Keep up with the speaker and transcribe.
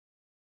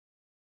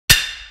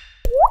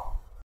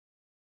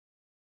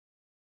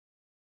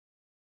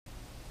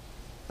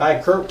Hi,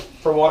 Curt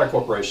from Water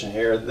Corporation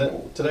here.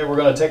 Today we're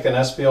going to take an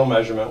SPL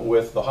measurement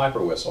with the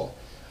HyperWhistle.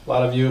 A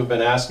lot of you have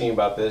been asking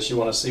about this. You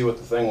want to see what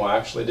the thing will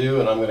actually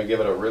do, and I'm going to give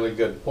it a really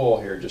good pull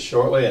here just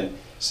shortly and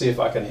see if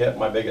I can hit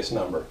my biggest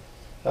number.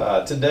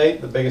 To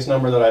date, the biggest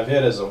number that I've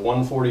hit is a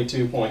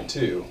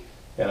 142.2,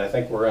 and I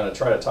think we're going to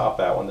try to top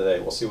that one today.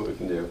 We'll see what we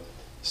can do.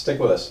 Stick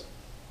with us.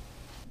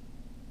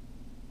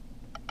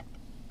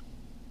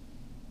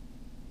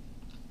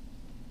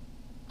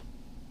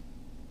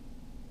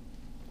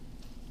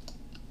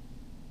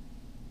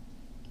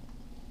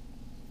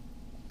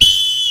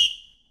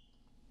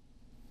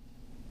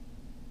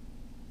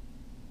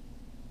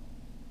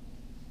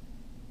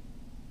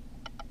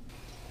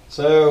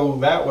 So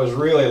that was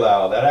really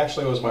loud. That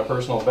actually was my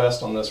personal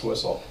best on this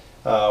whistle.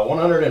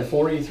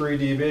 143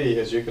 dB,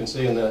 as you can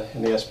see in the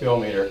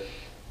SPL meter.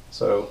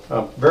 So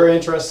very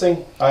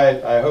interesting.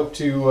 I hope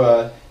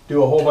to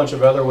do a whole bunch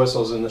of other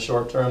whistles in the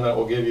short term that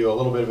will give you a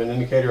little bit of an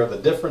indicator of the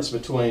difference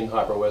between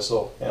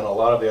HyperWhistle and a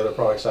lot of the other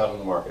products out in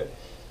the market.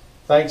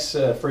 Thanks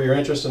for your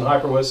interest in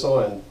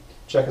HyperWhistle, and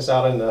check us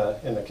out in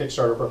the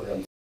Kickstarter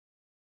program.